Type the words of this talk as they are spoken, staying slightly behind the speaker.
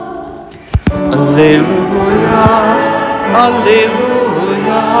Alleluia,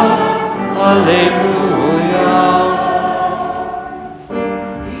 Alleluia, Alleluia.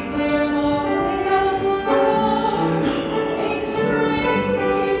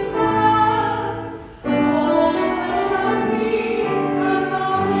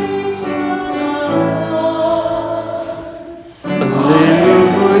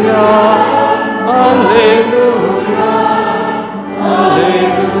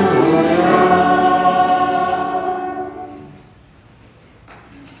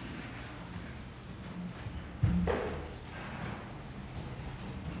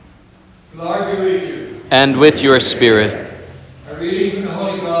 And with your spirit. A reading from the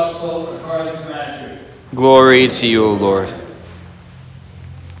Holy Gospel according to Matthew. Glory to you, O Lord.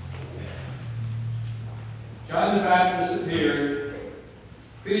 John the Baptist appeared,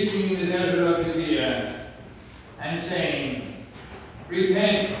 preaching in the desert of Judea, and saying,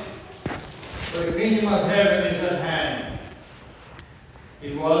 Repent, for the kingdom of heaven is at hand.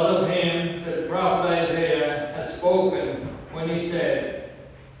 It was of him that the prophet Isaiah had spoken when he said,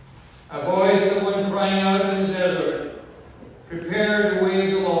 A voice of one crying out in the desert, Prepare the way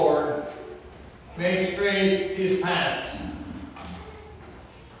of the Lord, make straight his paths.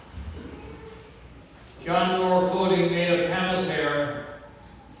 John wore clothing made of camel's hair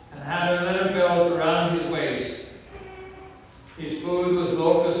and had a leather belt around his waist. His food was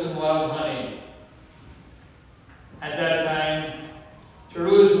locusts and wild honey. At that time,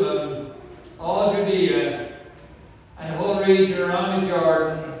 Jerusalem, all Judea, and the whole region around the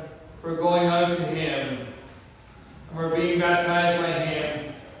Jordan were going out to him and were being baptized by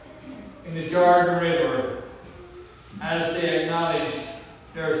him in the Jordan River as they acknowledged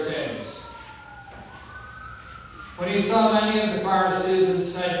their sins. When he saw many of the Pharisees and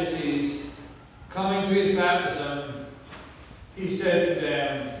Sadducees coming to his baptism, he said to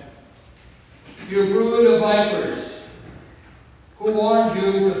them, You brood of vipers, who warned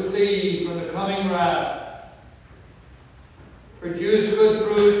you to flee from the coming wrath? Produce good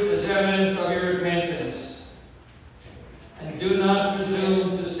fruit as evidence of your repentance, and do not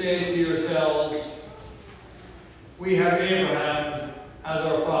presume to say to yourselves, We have Abraham as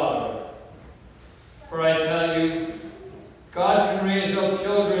our father. For I tell you, God can raise up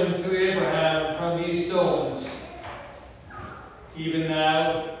children to Abraham from these stones. Even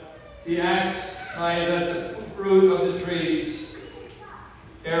now, the axe lies at the root of the trees.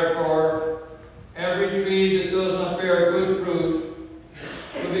 Therefore, every tree that does not bear good fruit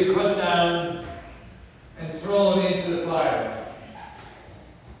will be cut down and thrown into the fire.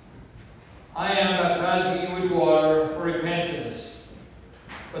 I am baptizing you with water for repentance,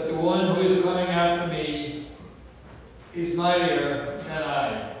 but the one who is coming after me is mightier than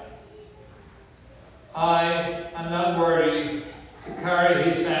I. I am not worthy to carry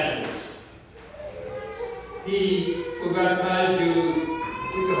his sandals. He will baptize you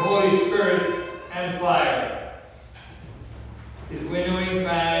with the Holy Spirit and fire. His winnowing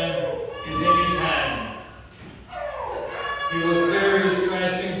fan is in his hand. He will clear his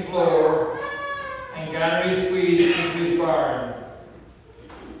threshing floor and gather his wheat into his barn.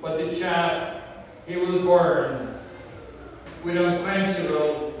 But the chaff he will burn with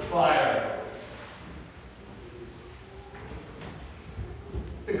unquenchable fire.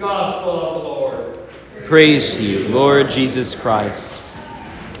 The Gospel of the Lord. Praise to you, Lord Jesus Christ.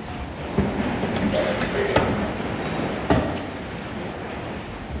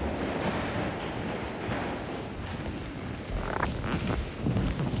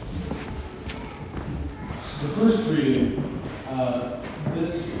 The first reading,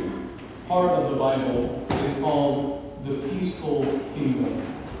 this part of the Bible is called the peaceful kingdom.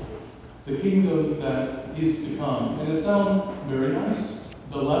 The kingdom that is to come. And it sounds very nice.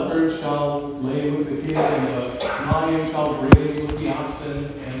 The leopard shall lay with the kid, and the lion shall graze with the oxen,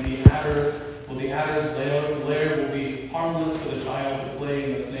 and the adder's lair will be harmless for the child to play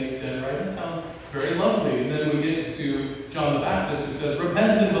in the snake's den, right? It sounds very lovely. And then we get to John the Baptist, who says,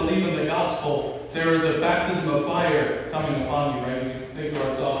 Repent and believe in the gospel. There is a baptism of fire coming upon you, right? We think to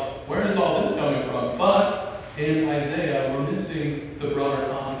ourselves, where is all this coming from? But in Isaiah, we're missing the broader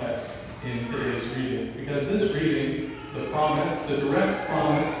context in today's reading. Because this reading, the promise, the direct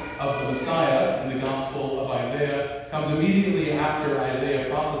promise of the Messiah in the Gospel of Isaiah, comes immediately after Isaiah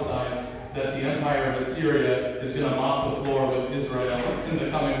prophesies that the empire of Assyria is going to mop the floor with Israel in the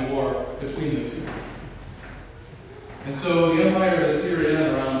coming war between the two. And so the empire of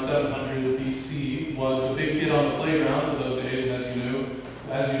Assyria around 700 BC was the big kid on the playground of those days, and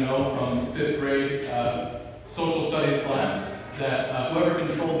as you know from 5th grade social studies class, that whoever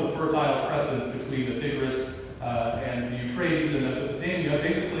controlled the Fertile Crescent between the Tigris and the Euphrates in Mesopotamia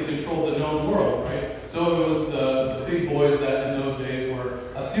basically controlled the known world,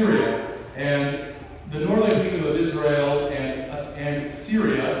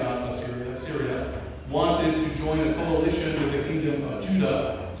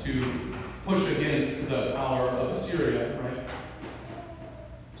 Judah to push against the power of Assyria, right?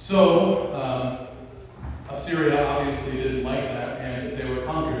 So, Assyria obviously didn't like that, and they were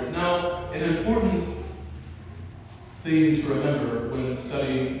conquered. Now, an important thing to remember when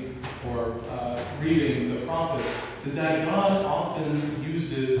studying or reading the prophets is that God often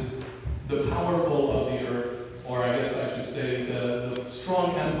uses the powerful of the earth, or I guess I should say the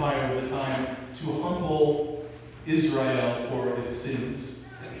strong empire of the time, to humble Israel for its sins.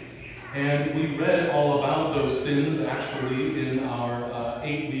 And we read all about those sins actually in our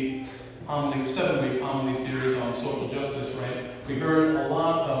 7-week homily series on social justice, right? We heard a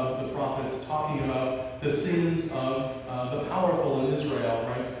lot of the prophets talking about the sins of the powerful in Israel,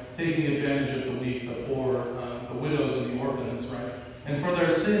 right? Taking advantage of the weak, the poor, the widows and the orphans, right? And for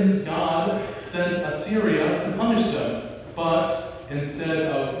their sins, God sent Assyria to punish them. But instead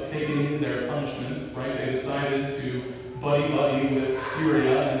of taking their punishment, right, they decided to buddy-buddy with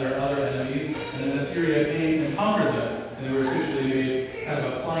Syria and their other enemies, and then Assyria came and conquered them, and they were officially made kind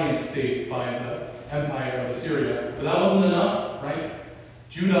of a client state by the empire of Assyria. But that wasn't enough, right?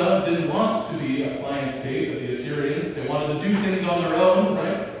 Judah didn't want to be a client state of the Assyrians. They wanted to do things on their own,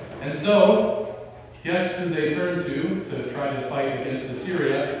 right? And so, guess who they turned to try to fight against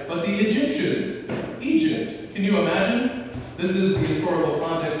Assyria? But the Egyptians, Egypt. Can you imagine? This is the historical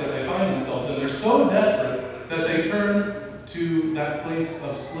context that they find themselves in. They're so desperate that they turn to that place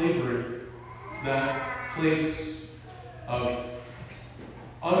of slavery, that place of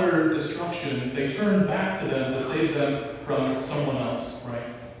utter destruction. They turn back to them to save them from someone else, right?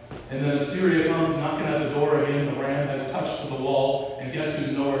 And then Assyria comes knocking at the door again. The ram has touched the wall, and guess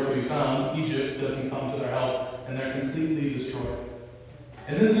who's nowhere to be found? Egypt doesn't come to their help, and they're completely destroyed.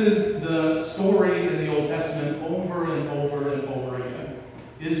 And this is the story in the Old Testament over and over and over again.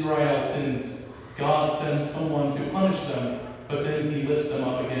 Israel sins. God sends someone to punish them, but then he lifts them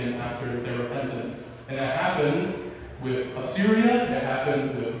up again after their repentance. And it happens with Assyria, it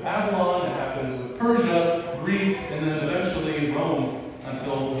happens with Babylon, it happens with Persia, Greece, and then eventually Rome,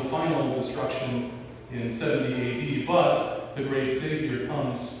 until the final destruction in 70 AD. But the great Savior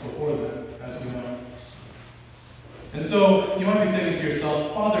comes before them, as we know. And so you might be thinking to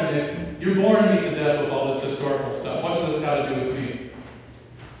yourself, Father Nick, you're boring me to death with all this historical stuff. What does this got to do with me?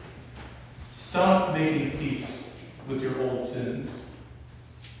 Stop making peace with your old sins.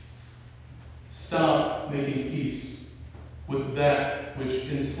 Stop making peace with that which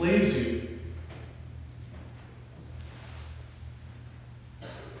enslaves you.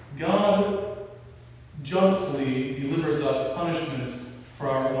 God justly delivers us punishments for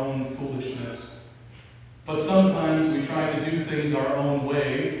our own foolishness. But sometimes we try to do things our own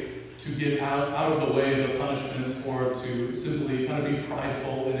way to get out of the way of the punishment, or to simply kind of be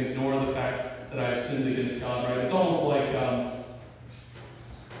prideful and ignore the fact that I've sinned against God, right? It's almost like,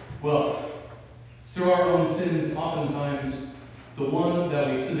 through our own sins, oftentimes, the one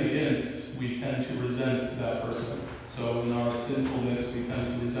that we sin against, we tend to resent that person. So in our sinfulness, we tend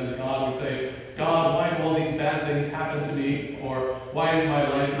to resent God. We say, God, why do all these bad things happen to me? Or why is my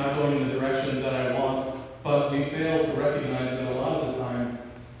life not going in the direction that I want? But we fail to recognize that a lot of the time,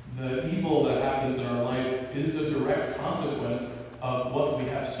 the evil that happens in our life is a direct consequence of what we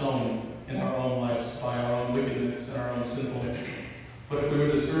have sown in our own lives by our own wickedness and our own sinfulness. But if we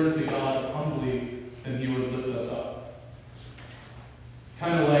were to turn to God humbly, then he would lift us up.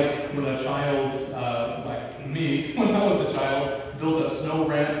 Kind of like when a child, like me, when I was a child, built a snow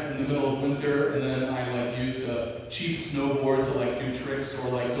ramp in the middle of winter, and then I used a cheap snowboard to do tricks, or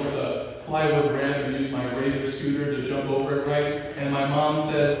built a plywood ramp and used my razor scooter to jump over it, right? And my mom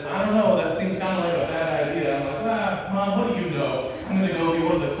says, I don't know, that seems kind of like a bad idea. I'm like, Mom, what do you know? I'm going to go be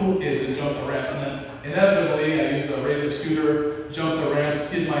one of the cool kids and jump the ramp. And then inevitably, I use the razor scooter, jump the ramp,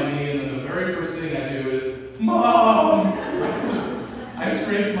 skid my knee, and then the very first thing I do is, Mom! I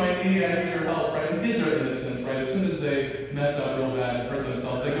scraped my knee, I need your help, right? And kids are innocent, right? As soon as they mess up real bad and hurt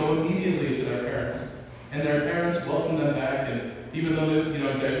themselves, they go immediately to their parents. And their parents welcome them back, and even though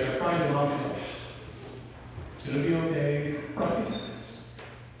they're crying, their mom's like, it's going to be okay, right?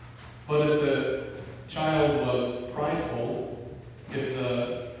 But if the child was prideful,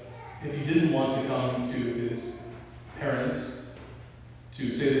 if he didn't want to come to his parents to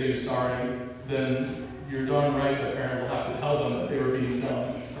say that he was sorry, then you're darn right the parent will have to tell them that they were being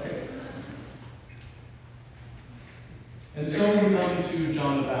dumb, right? And so we come to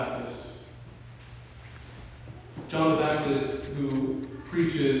John the Baptist. John the Baptist, who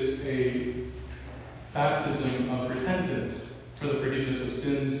preaches a baptism of repentance for the forgiveness of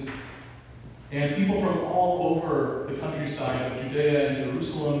sins. And people from all over the countryside of Judea and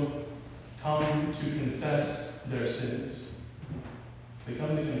Jerusalem come to confess their sins. They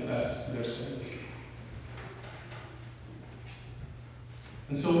come to confess their sins.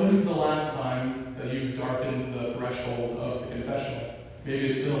 And so when's the last time that you've darkened the threshold of the confessional? Maybe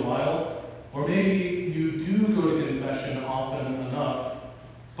it's been a while, or maybe you do go to confession often enough,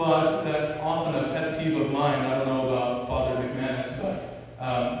 but that's often a pet peeve of mine. I don't know about Father McManus, but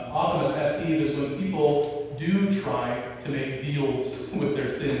often a pet peeve is when people do try to make deals with their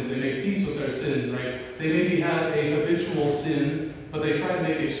sins. They make peace with their sins, right? They maybe have a habitual sin, but they try to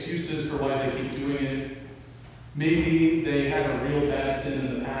make excuses for why they keep doing it. Maybe they had a real bad sin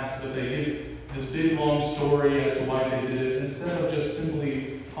in the past, but they give this big long story as to why they did it, instead of just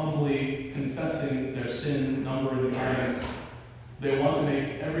simply, humbly confessing their sin, number and time. They want to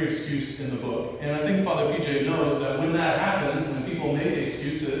make every excuse in the book. And I think Father PJ knows that when that happens, when people make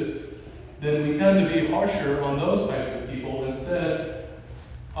excuses, then we tend to be harsher on those types of people instead.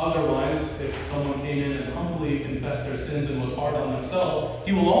 Otherwise, if someone came in and humbly confessed their sins and was hard on themselves,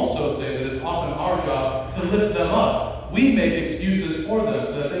 he will also say that it's often our job to lift them up. We make excuses for them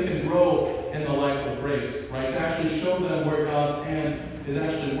so that they can grow in the life of grace, right? To actually show them where God's hand is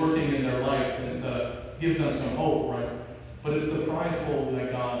actually working in their life and to give them some hope, right? But it's the prideful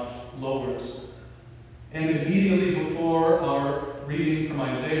that God lowers. And immediately before our reading from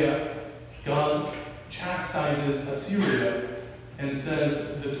Isaiah, God chastises Assyria and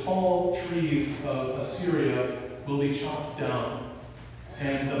says, the tall trees of Assyria will be chopped down,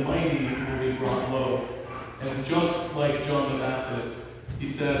 and the mighty will be brought low. And just like John the Baptist, he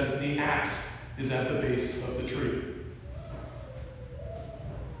says, the axe is at the base of the tree.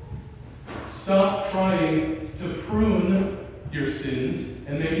 Stop trying to prune your sins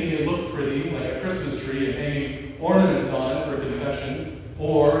and making it look pretty like a Christmas tree and hanging ornaments on it for confession,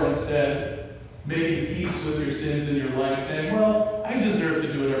 or instead making peace with your sins in your life, saying, well, I deserve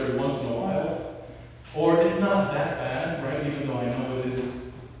to do it every once in a while, or it's not that bad, right, even though I know it is,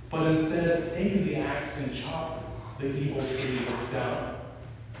 but instead take the axe and chop the evil tree down.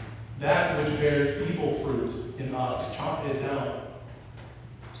 That which bears evil fruit in us, chop it down,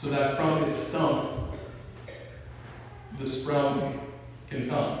 so that from its stump the sprout can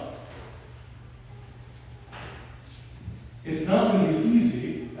come. It's not going to be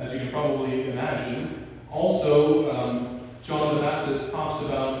easy, as you can probably imagine. Also, John the Baptist talks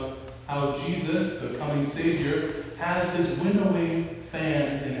about how Jesus, the coming Savior, has his winnowing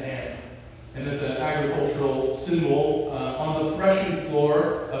fan in hand. And it's an agricultural symbol on the threshing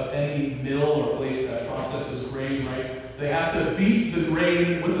floor of any mill or place that processes grain, right? They have to beat the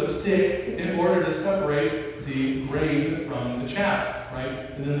grain with a stick in order to separate the grain from the chaff,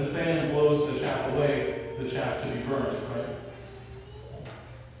 right? And then the fan blows the chaff away, the chaff to be burnt, right?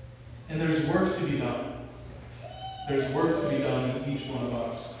 And there's work to be done. There's work to be done in each one of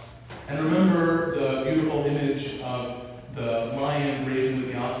us. And remember the beautiful image of the lion grazing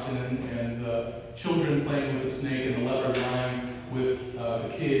with the oxen and the children playing with the snake and the leopard lying with the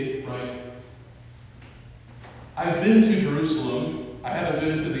kid, right? I've been to Jerusalem. I haven't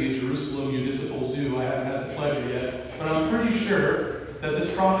been to the Jerusalem Municipal Zoo. I haven't had the pleasure yet. But I'm pretty sure that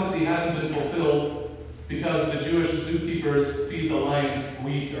this prophecy hasn't been fulfilled because the Jewish zookeepers feed the lions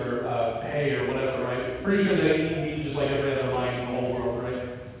wheat or hay or whatever, right? Pretty sure they eat meat just like every other lion in the whole world, right?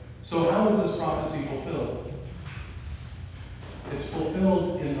 So how is this prophecy fulfilled? It's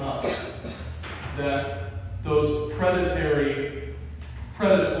fulfilled in us that those predatory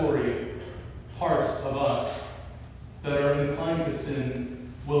parts of us that are inclined to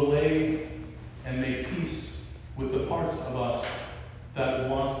sin will lay and make peace with the parts of us that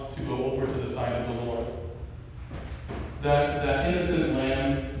want to go over to the side of the Lord. That innocent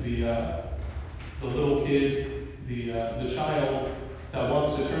lamb, the little kid, the child that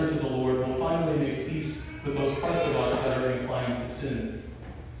wants to turn to the Lord will finally make peace with those parts of us that are inclined to sin.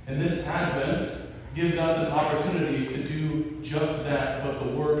 And this Advent gives us an opportunity to do just that, but the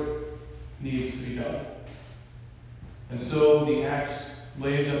work needs to be done. And so the axe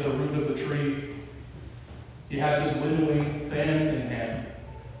lays at the root of the tree. He has his winnowing fan in hand.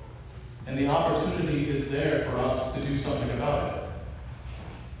 And the opportunity is there for us to do something about it.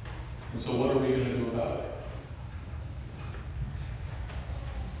 And so what are we going to do about it?